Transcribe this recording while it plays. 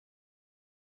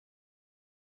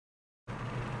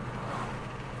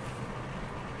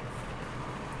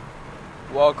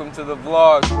Welcome to the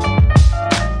vlog.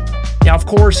 Now, of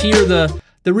course, here the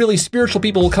really spiritual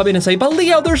people will come in and say, but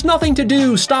Leo, there's nothing to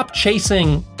do. Stop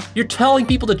chasing. You're telling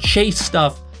people to chase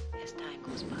stuff.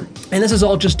 And this is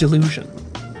all just delusion.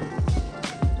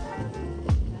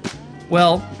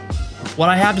 Well, what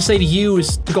I have to say to you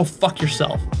is to go fuck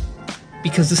yourself.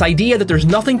 Because this idea that there's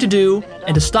nothing to do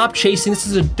and to stop chasing, this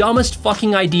is the dumbest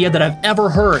fucking idea that I've ever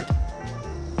heard.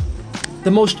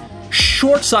 The most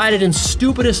short-sighted and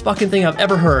stupidest fucking thing I've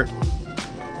ever heard.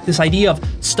 This idea of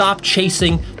stop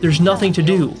chasing, there's nothing to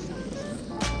do.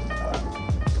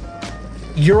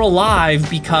 You're alive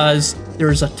because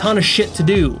there's a ton of shit to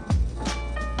do.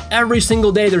 Every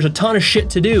single day there's a ton of shit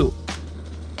to do.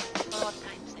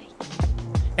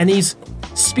 And these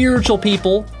spiritual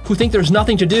people who think there's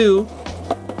nothing to do,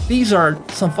 these are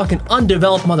some fucking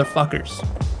undeveloped motherfuckers.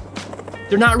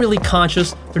 They're not really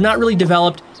conscious, they're not really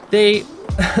developed, they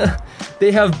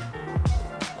have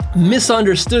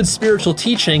misunderstood spiritual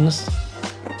teachings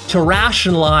to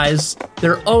rationalize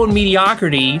their own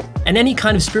mediocrity and any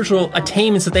kind of spiritual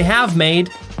attainments that they have made.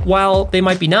 While they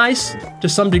might be nice to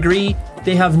some degree,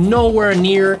 they have nowhere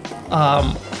near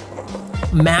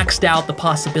maxed out the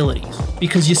possibilities,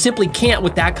 because you simply can't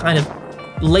with that kind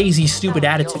of lazy, stupid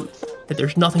attitude that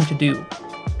there's nothing to do.